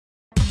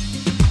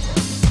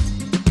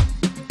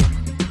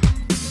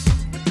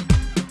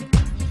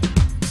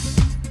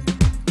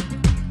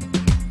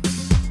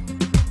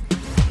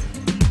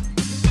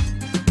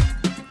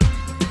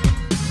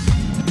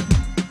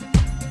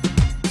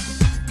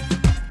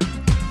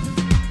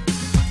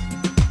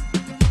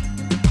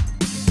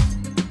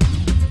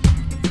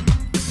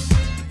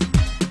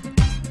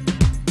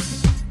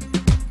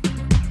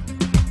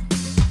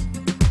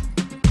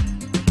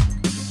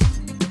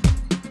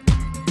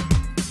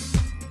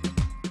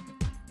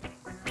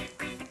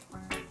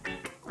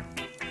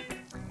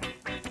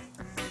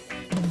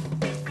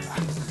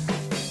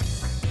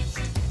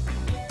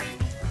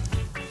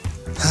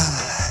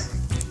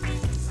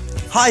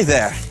Hi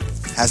there!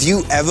 Have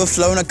you ever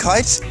flown a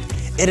kite?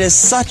 It is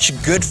such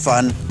good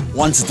fun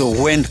once the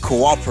wind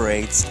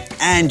cooperates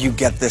and you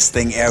get this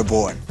thing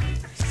airborne.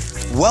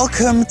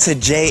 Welcome to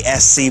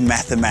JSC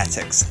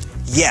Mathematics.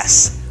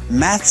 Yes,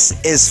 maths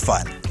is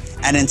fun.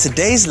 And in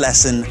today's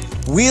lesson,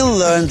 we'll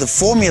learn the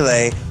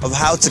formulae of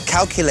how to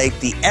calculate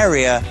the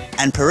area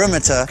and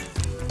perimeter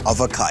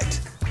of a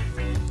kite.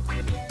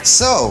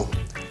 So,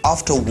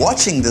 after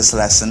watching this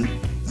lesson,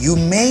 you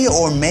may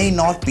or may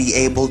not be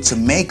able to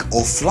make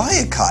or fly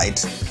a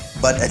kite,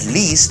 but at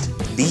least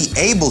be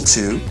able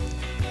to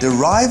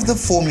derive the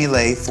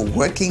formulae for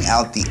working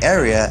out the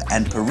area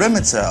and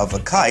perimeter of a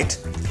kite,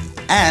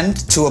 and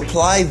to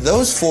apply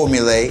those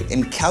formulae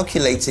in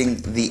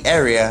calculating the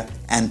area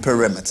and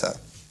perimeter.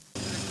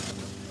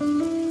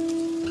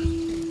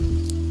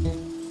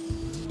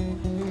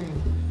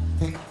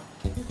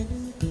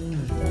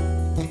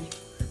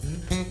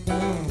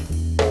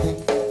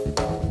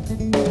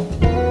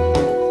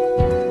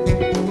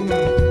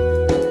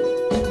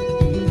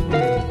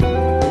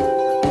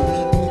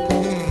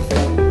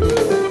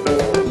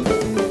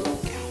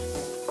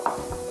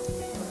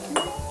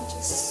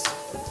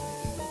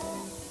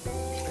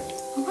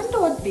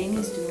 Ben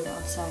is doing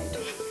outside.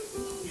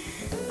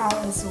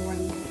 I was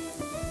wondering.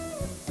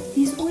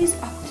 He's always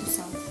up to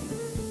something.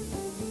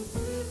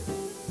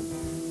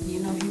 You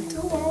know him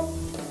too well.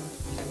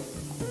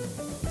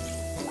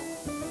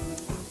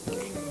 Let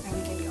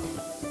me get going.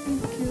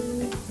 Thank you.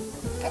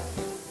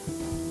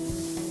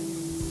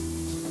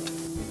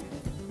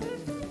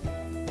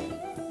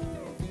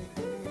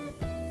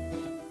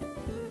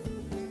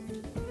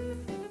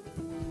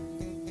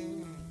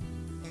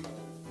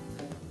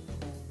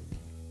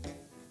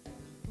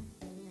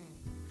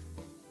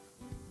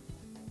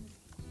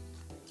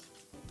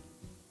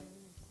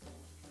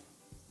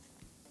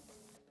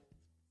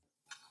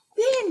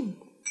 Ben,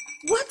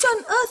 what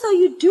on earth are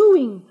you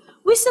doing?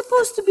 We're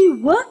supposed to be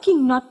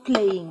working, not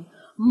playing.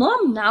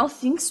 Mom now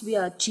thinks we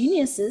are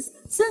geniuses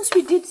since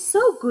we did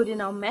so good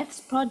in our maths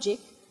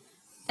project.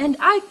 And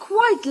I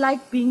quite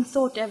like being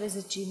thought of as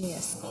a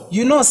genius.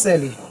 You know,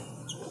 Sally,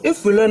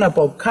 if we learn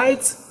about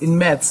kites in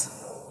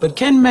maths, but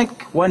can't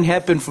make one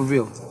happen for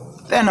real,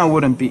 then I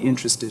wouldn't be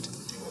interested.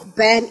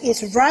 Ben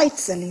is right,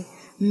 Sally.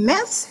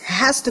 Maths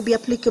has to be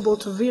applicable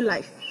to real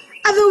life.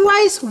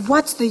 Otherwise,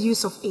 what's the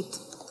use of it?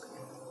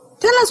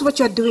 Tell us what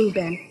you're doing,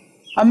 Ben.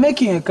 I'm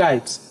making a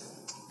kite.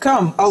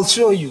 Come, I'll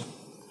show you.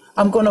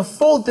 I'm gonna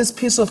fold this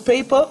piece of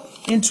paper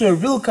into a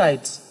real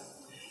kite.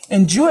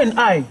 And you and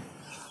I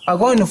are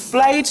going to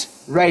fly it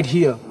right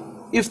here,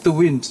 if the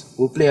wind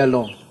will play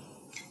along.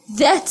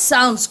 That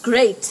sounds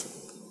great.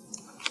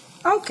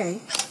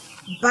 Okay,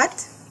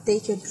 but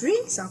take your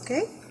drinks,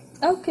 okay?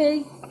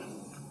 Okay.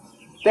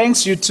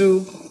 Thanks, you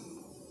two.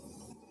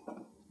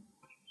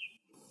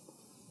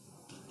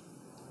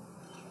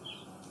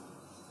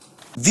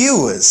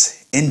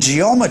 Viewers, in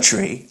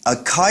geometry, a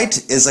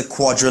kite is a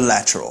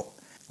quadrilateral.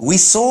 We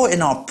saw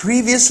in our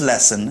previous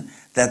lesson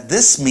that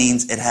this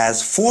means it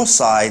has 4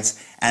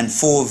 sides and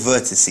 4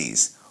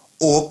 vertices,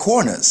 or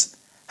corners.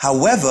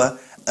 However,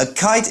 a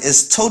kite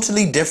is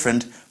totally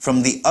different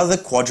from the other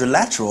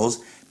quadrilaterals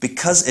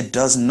because it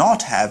does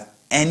not have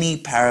any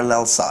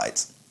parallel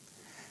sides.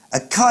 A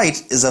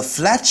kite is a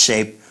flat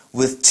shape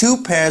with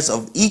 2 pairs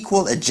of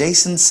equal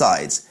adjacent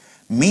sides,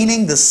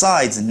 meaning the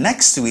sides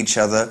next to each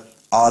other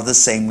are the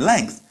same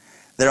length.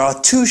 There are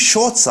 2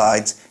 short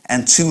sides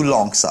and 2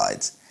 long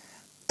sides.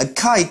 A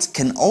kite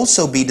can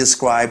also be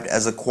described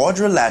as a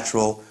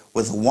quadrilateral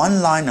with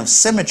 1 line of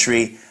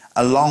symmetry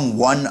along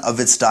one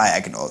of its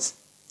diagonals.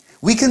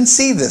 We can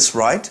see this,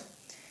 right?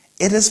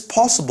 It is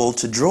possible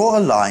to draw a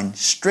line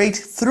straight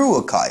through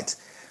a kite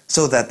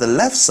so that the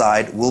left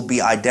side will be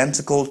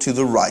identical to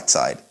the right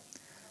side.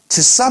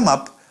 To sum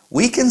up,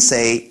 we can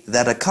say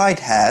that a kite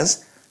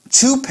has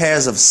 2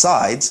 pairs of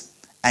sides,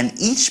 and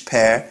each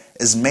pair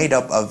is made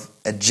up of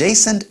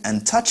adjacent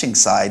and touching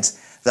sides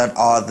that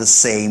are the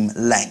same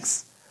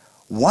length.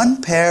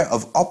 1 pair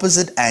of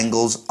opposite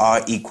angles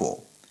are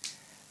equal.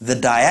 The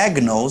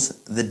diagonals,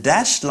 the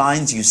dashed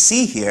lines you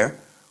see here,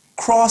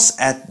 cross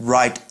at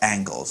right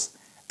angles,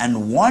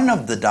 and one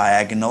of the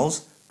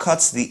diagonals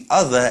cuts the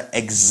other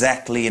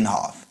exactly in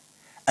half.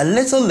 A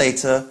little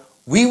later,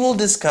 we will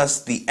discuss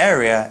the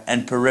area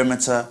and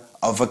perimeter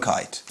of a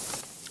kite.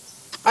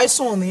 I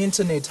saw on the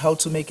internet how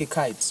to make a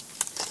kite.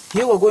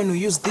 Here we're going to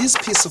use this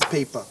piece of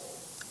paper.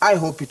 I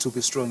hope it will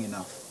be strong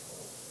enough.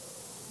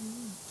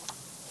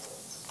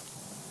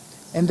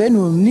 And then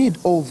we'll need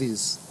all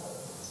these.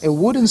 A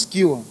wooden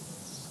skewer.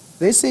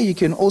 They say you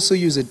can also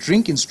use a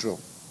drinking straw.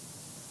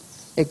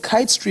 A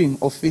kite string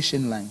or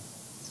fishing line.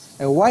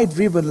 A white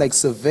ribbon like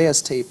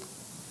surveyor's tape.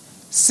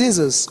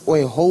 Scissors or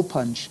a hole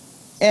punch.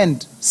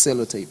 And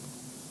sellotape.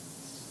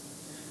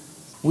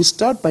 We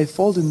start by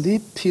folding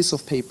this piece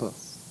of paper,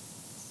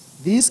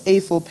 this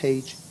A4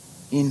 page,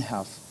 in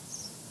half.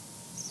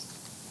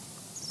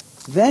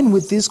 Then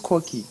with this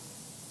corky,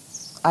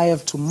 I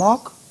have to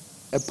mark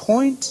a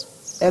point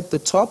at the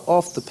top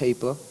of the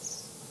paper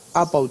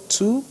about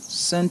 2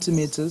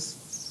 centimeters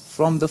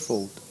from the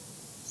fold.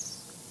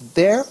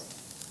 there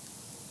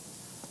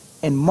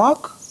and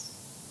mark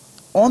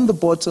on the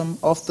bottom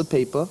of the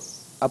paper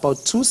about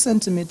 2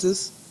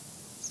 centimeters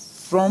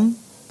from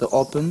the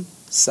open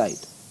side.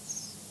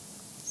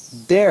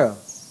 There,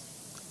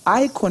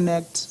 I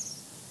connect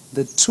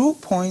the 2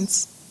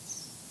 points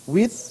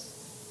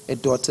with a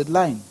dotted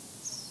line.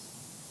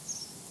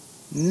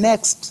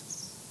 Next,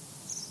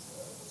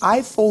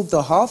 I fold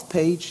the half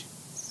page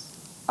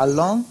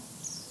along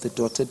the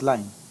dotted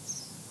line.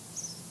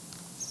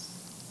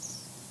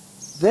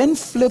 Then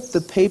flip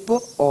the paper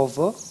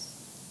over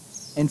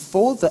and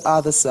fold the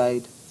other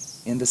side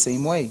in the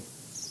same way,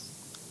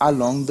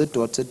 along the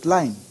dotted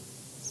line.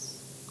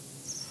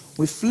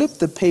 We flip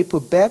the paper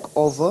back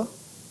over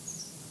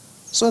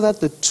so that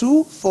the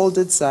 2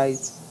 folded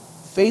sides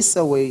face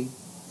away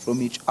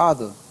from each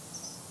other.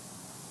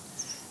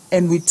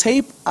 And we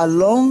tape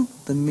along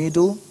the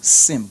middle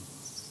seam.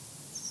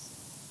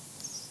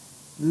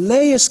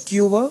 Lay a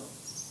skewer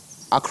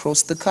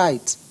across the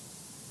kite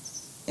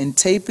and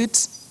tape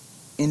it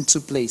into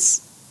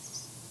place.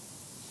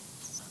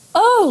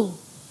 Oh,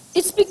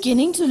 it's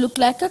beginning to look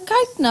like a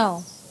kite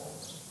now.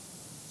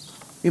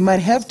 We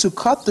might have to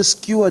cut the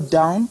skewer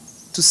down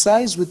to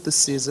size with the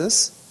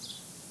scissors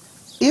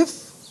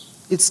if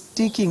it's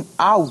sticking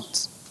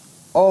out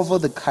over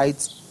the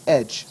kite's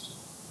edge.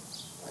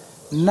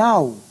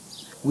 Now,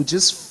 we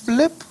just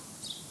flip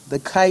the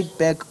kite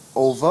back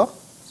over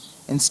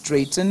and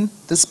straighten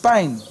the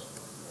spine,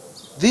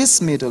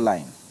 this middle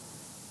line.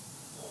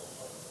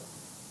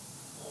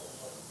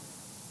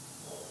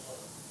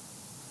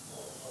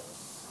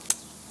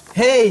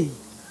 Hey,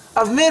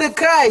 I've made a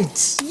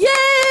kite!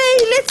 Yay!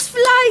 Let's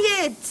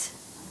fly it!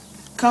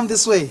 Come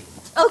this way.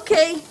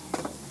 Okay.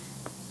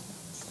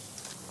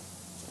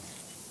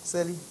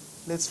 Sally,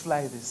 let's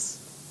fly this.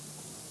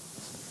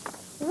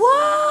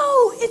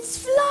 Wow! It's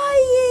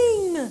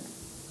flying!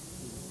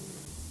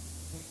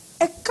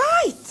 A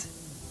kite!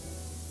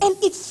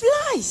 And it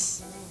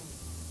flies!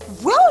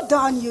 Well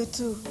done, you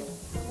two.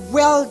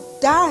 Well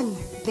done,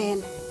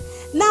 then.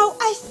 Now,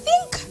 I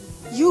think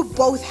you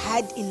both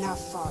had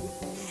enough fun.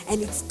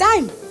 And it's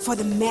time for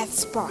the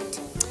maths part.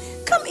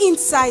 Come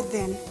inside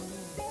then.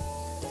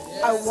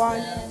 Yes,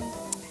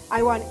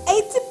 I want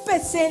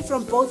 80%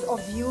 from both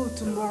of you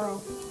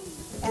tomorrow.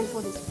 And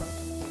for this part.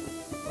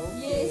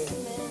 Yes,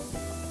 ma'am.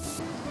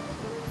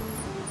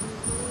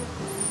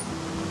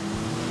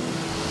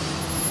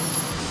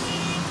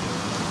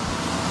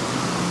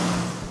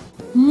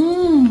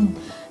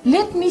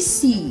 Let me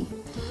see.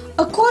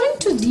 According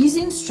to these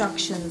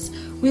instructions,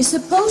 we're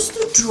supposed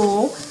to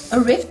draw a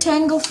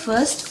rectangle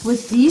first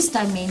with these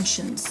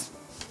dimensions.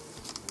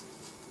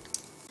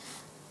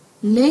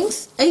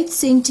 Length 8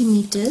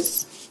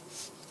 centimeters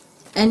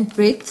and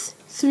breadth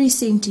 3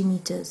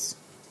 centimeters.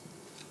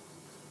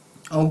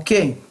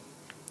 Okay,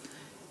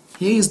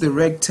 here is the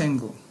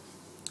rectangle.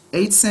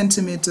 8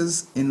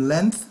 centimeters in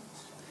length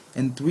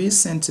and 3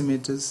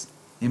 centimeters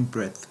in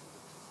breadth.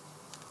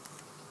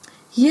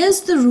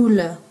 Here's the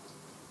ruler.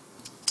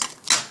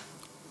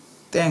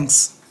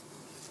 Thanks.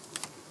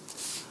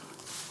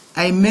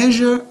 I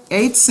measure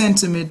 8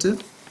 centimeters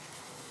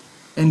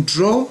and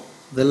draw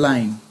the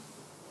line.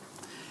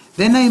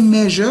 Then I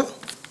measure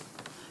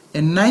a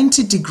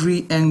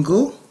 90-degree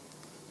angle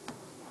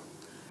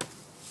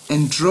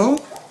and draw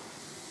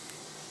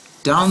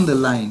down the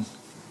line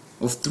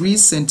of 3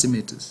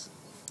 centimeters.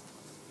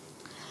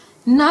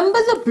 Number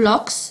the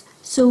blocks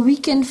so we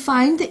can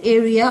find the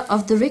area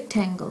of the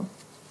rectangle.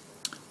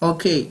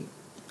 Okay,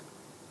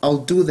 I'll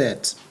do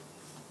that.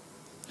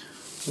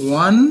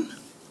 1,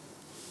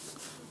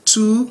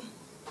 2,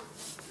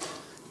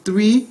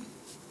 3,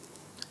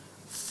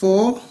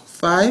 4,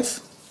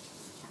 5,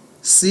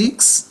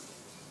 6,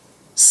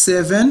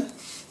 7.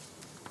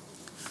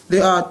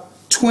 There are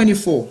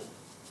 24.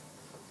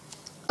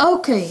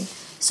 Okay,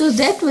 so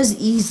that was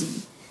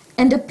easy.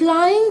 And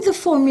applying the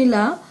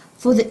formula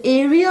for the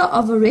area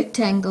of a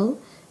rectangle,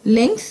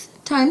 length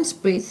times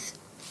breadth,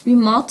 we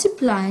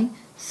multiply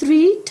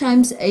 3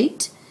 times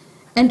 8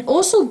 and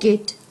also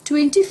get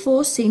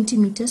 24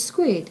 centimeters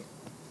squared.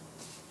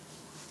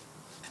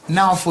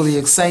 Now for the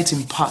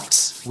exciting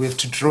part, we have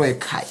to draw a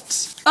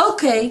kite.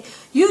 Okay,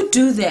 you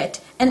do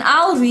that and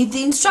I'll read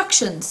the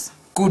instructions.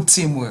 Good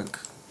teamwork.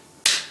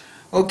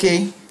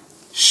 Okay,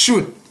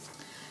 shoot.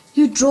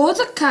 You draw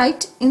the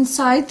kite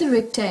inside the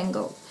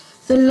rectangle.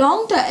 The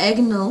long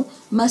diagonal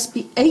must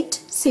be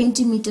 8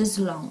 centimeters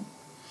long.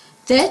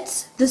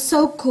 That's the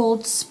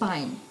so-called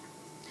spine.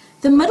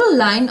 The middle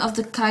line of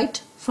the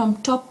kite from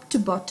top to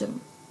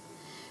bottom.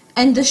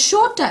 And the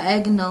short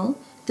diagonal,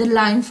 the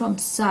line from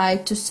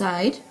side to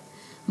side,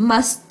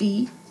 must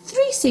be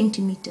 3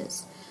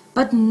 centimeters,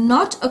 but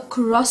not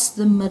across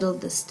the middle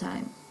this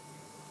time.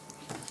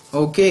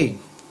 Okay,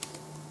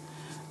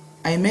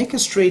 I make a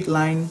straight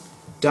line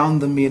down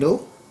the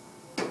middle,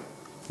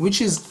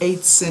 which is 8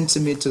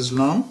 centimeters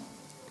long.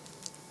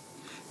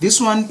 This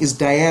one is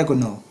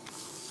diagonal.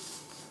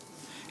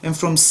 And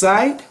from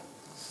side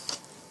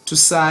to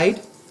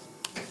side,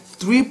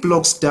 3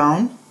 blocks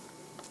down,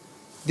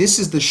 this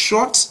is the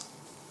short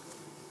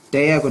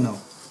diagonal.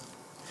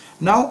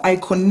 Now I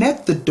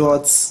connect the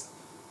dots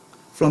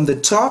from the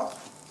top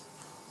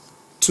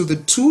to the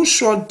two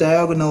short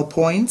diagonal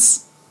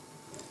points,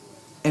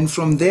 and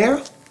from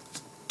there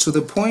to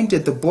the point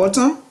at the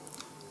bottom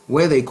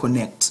where they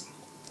connect.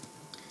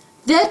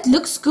 That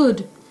looks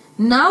good.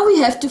 Now we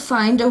have to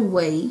find a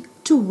way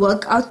to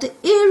work out the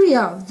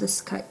area of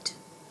this kite.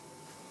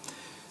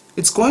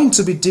 It's going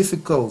to be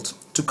difficult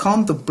to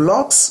count the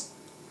blocks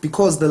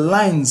because the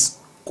lines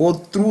go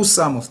through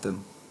some of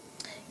them.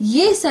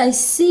 Yes, I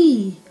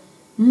see.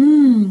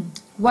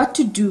 What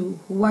to do,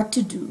 what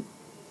to do.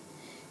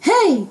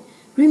 Hey,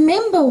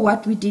 remember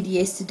what we did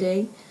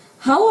yesterday?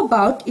 How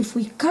about if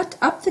we cut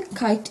up the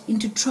kite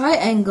into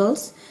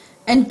triangles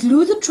and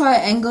glue the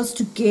triangles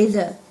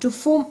together to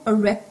form a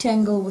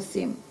rectangle with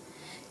them?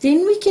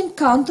 Then we can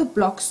count the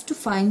blocks to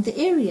find the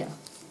area.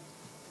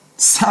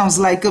 Sounds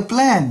like a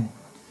plan.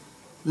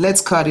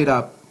 Let's cut it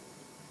up.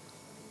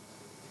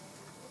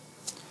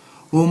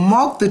 We'll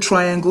mark the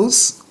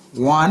triangles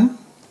 1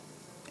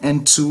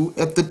 and 2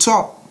 at the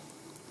top,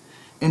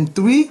 and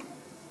 3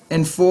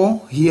 and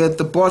 4 here at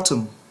the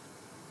bottom.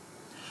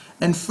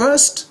 And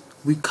first,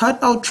 we cut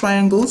out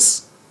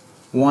triangles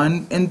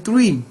 1 and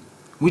 3,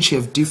 which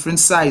have different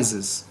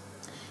sizes.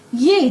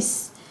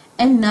 Yes,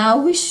 and now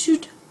we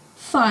should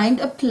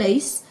find a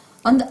place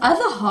on the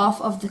other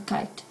half of the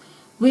kite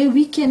where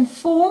we can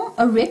form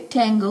a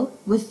rectangle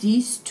with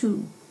these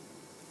two.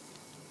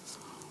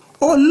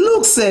 Oh,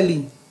 look,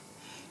 Sally!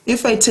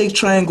 If I take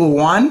triangle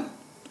 1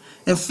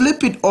 and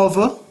flip it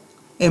over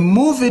and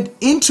move it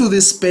into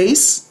this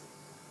space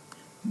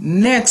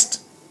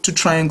next to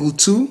triangle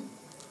 2,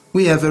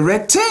 we have a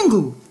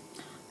rectangle.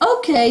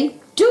 Okay,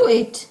 do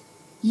it.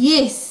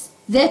 Yes,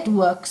 that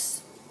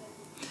works.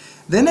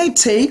 Then I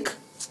take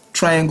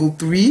triangle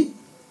 3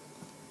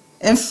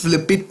 and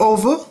flip it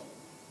over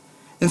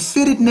and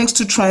fit it next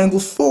to triangle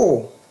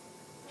 4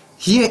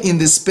 here in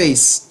this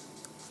space.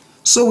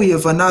 So we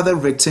have another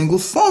rectangle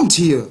formed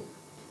here.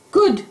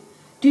 Good.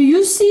 Do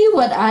you see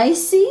what I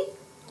see?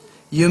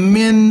 You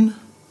mean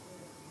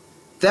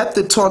that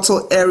the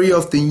total area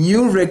of the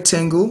new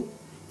rectangle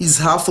is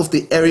half of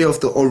the area of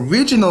the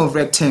original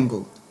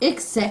rectangle?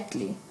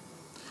 Exactly.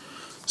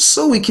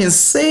 So we can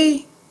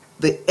say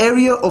the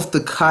area of the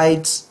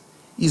kite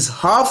is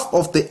half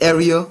of the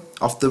area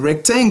of the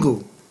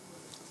rectangle.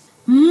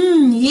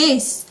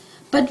 Yes,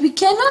 but we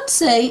cannot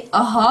say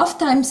a half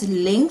times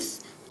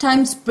length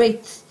times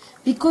breadth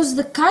because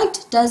the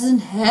kite doesn't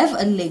have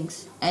a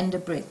length and a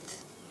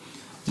breadth.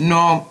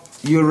 No,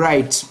 you're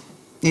right.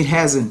 It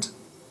hasn't.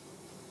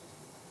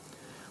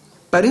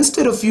 But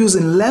instead of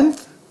using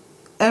length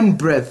and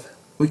breadth,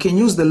 we can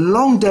use the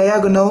long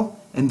diagonal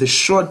and the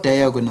short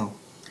diagonal.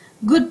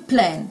 Good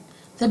plan.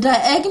 The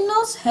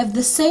diagonals have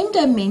the same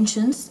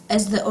dimensions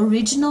as the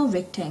original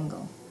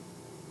rectangle.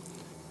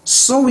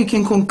 So we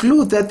can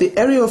conclude that the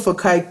area of a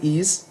kite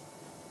is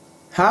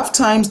half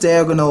times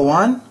diagonal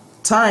 1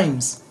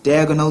 times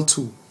diagonal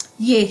 2.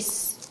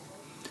 Yes.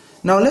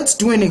 Now let's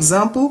do an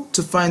example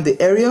to find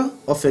the area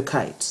of a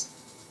kite.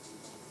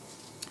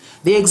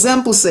 The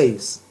example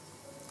says,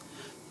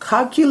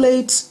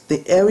 calculate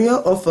the area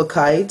of a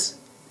kite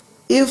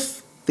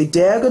if the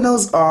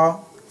diagonals are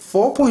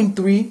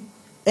 4.3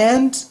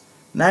 and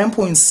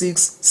 9.6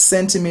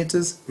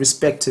 centimeters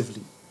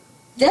respectively.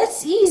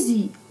 That's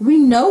easy. We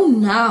know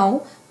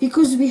now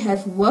because we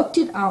have worked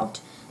it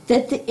out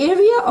that the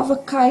area of a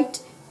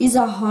kite is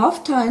a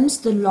half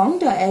times the long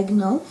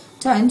diagonal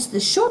times the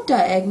short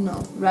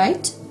diagonal,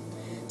 right?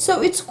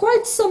 So it's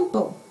quite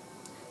simple.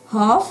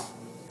 Half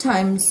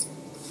times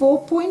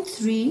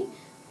 4.3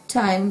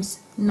 times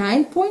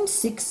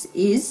 9.6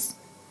 is,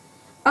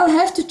 I'll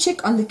have to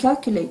check on the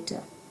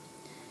calculator.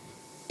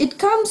 It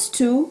comes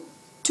to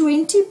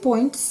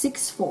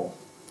 20.64.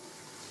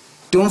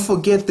 Don't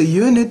forget the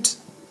unit.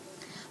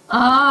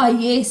 Ah,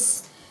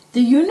 yes.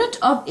 The unit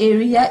of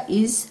area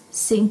is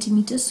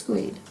centimeters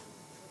squared.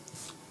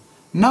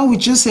 Now we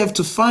just have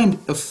to find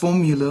a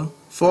formula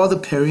for the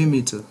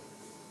perimeter.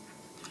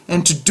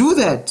 And to do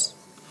that,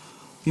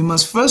 we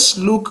must first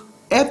look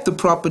at the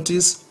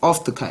properties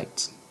of the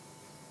kite.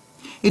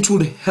 It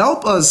would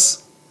help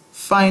us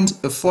find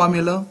a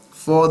formula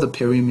for the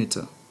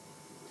perimeter.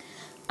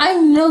 I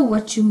know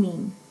what you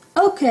mean.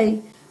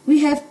 Okay, we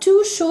have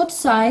two short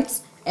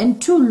sides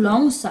and two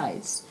long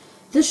sides.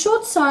 The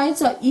short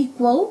sides are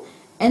equal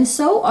and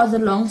so are the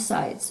long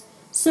sides.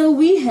 So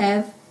we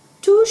have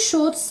two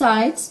short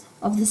sides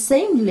of the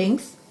same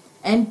length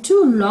and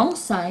two long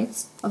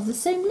sides of the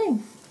same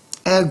length.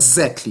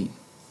 Exactly.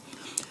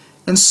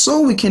 And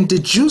so we can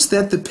deduce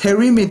that the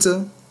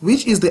perimeter,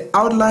 which is the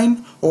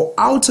outline or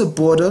outer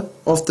border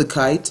of the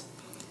kite,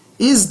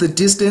 is the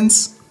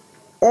distance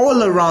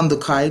all around the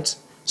kite.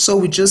 So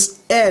we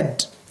just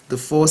add the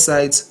four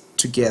sides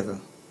together.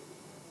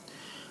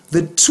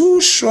 The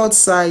two short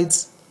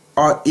sides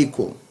are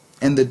equal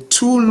and the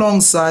two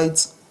long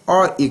sides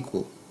are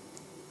equal.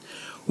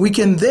 We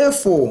can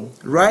therefore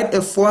write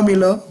a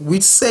formula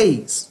which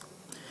says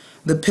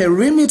the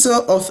perimeter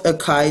of a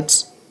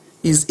kite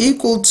is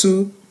equal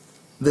to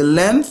the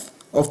length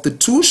of the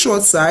two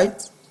short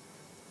sides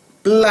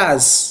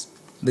plus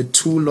the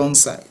 2 long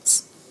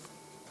sides.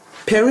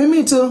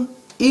 Perimeter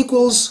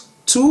equals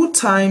 2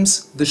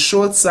 times the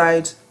short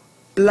side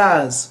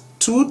plus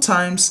 2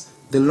 times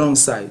the long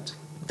side.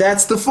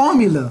 That's the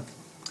formula.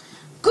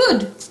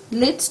 Good.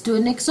 Let's do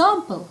an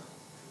example.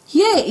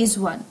 Here is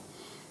one.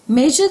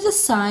 Measure the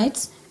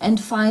sides and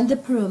find the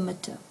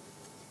perimeter.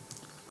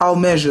 I'll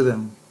measure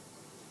them.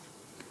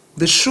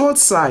 The short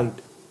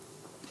side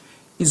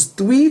is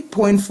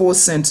 3.4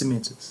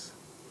 centimeters.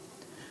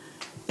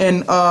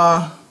 And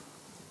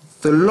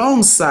the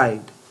long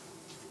side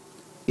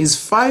is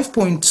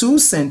 5.2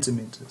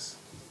 centimeters.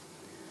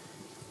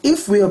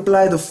 If we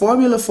apply the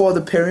formula for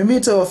the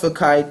perimeter of a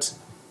kite,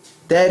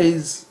 that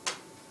is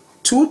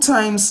 2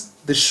 times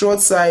the short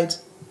side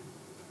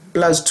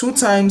plus 2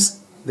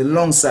 times the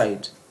long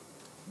side.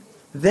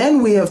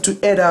 Then we have to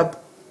add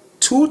up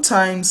 2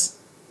 times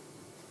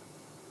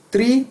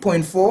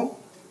 3.4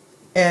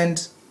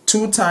 and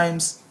 2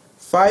 times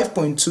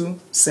 5.2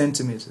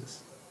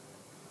 centimeters.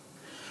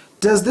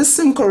 Does this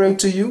seem correct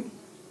to you?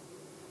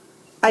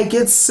 I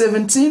get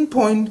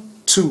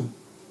 17.2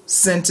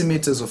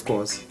 centimeters, of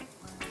course.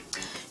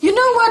 You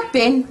know what,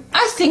 Ben?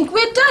 I think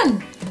we're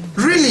done.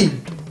 Really?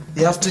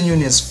 The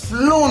afternoon has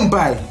flown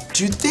by.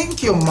 Do you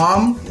think your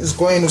mom is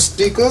going to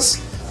stick us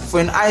for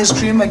an ice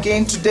cream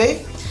again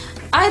today?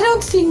 I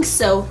don't think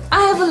so.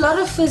 I have a lot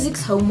of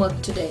physics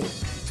homework today.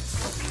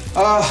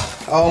 I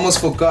almost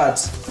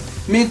forgot.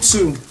 Me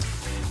too.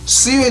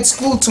 See you at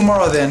school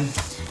tomorrow then.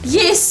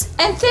 Yes,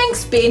 and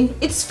thanks, Ben.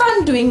 It's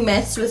fun doing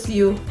maths with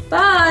you.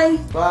 Bye.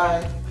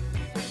 Bye.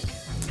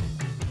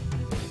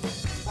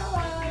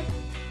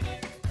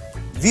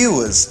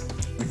 Viewers,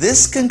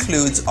 this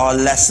concludes our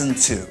lesson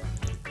 2.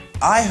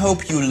 I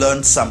hope you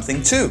learned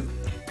something too.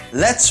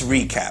 Let's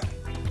recap.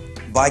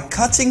 By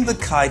cutting the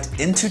kite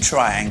into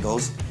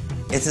triangles,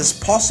 it is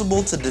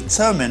possible to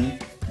determine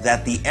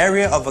that the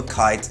area of a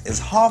kite is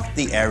half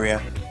the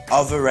area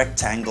of a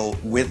rectangle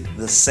with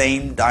the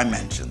same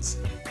dimensions.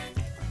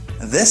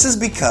 This is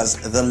because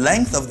the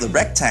length of the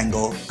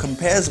rectangle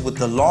compares with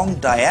the long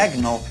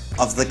diagonal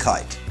of the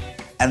kite,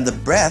 and the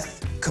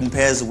breadth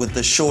compares with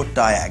the short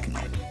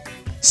diagonal.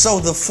 So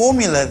the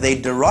formula they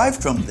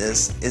derived from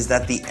this is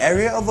that the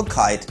area of a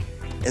kite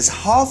is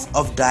half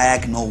of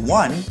diagonal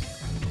 1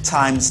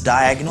 times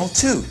diagonal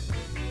 2.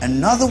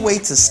 Another way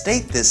to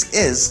state this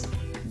is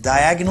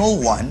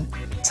diagonal 1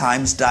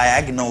 times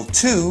diagonal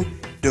 2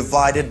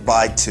 divided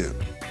by 2.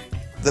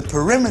 The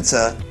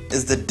perimeter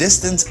is the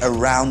distance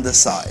around the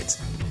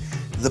sides.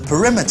 The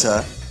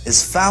perimeter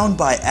is found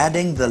by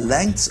adding the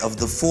lengths of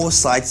the 4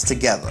 sides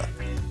together,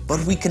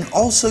 but we can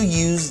also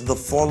use the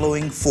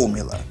following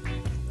formula.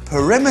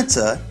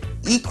 Perimeter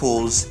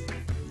equals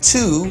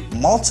 2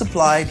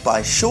 multiplied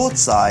by short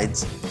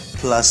sides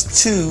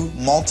plus 2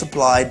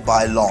 multiplied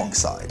by long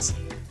sides.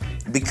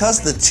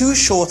 Because the 2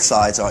 short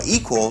sides are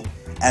equal,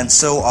 and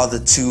so are the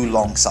 2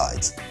 long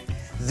sides.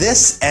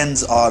 This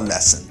ends our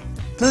lesson.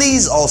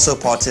 Please also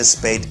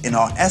participate in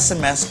our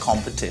SMS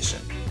competition.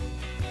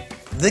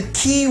 The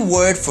key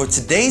word for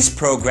today's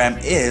program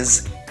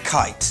is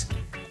kite.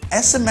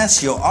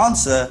 SMS your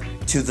answer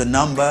to the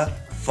number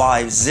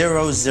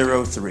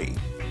 5003.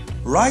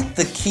 Write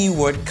the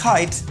keyword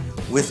kite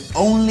with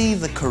only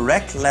the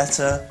correct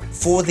letter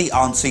for the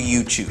answer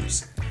you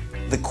choose.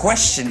 The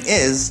question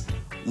is,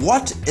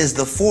 what is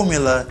the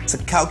formula to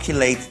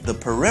calculate the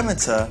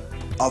perimeter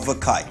of a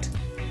kite?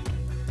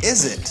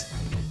 Is it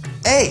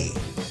A,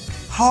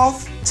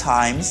 half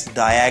times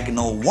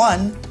diagonal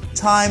 1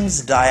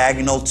 times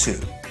diagonal 2?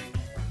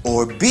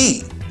 Or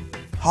B,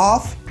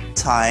 half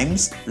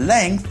times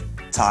length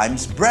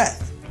times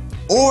breadth?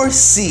 Or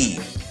C,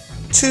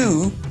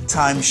 2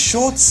 times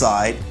short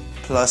side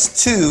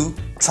plus 2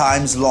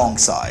 times long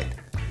side?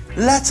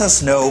 Let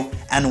us know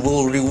and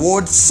we'll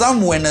reward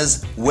some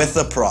winners with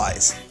a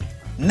prize.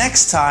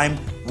 Next time,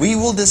 we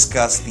will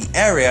discuss the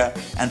area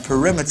and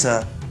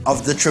perimeter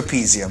of the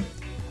trapezium.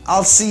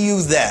 I'll see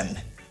you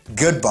then.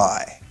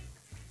 Goodbye.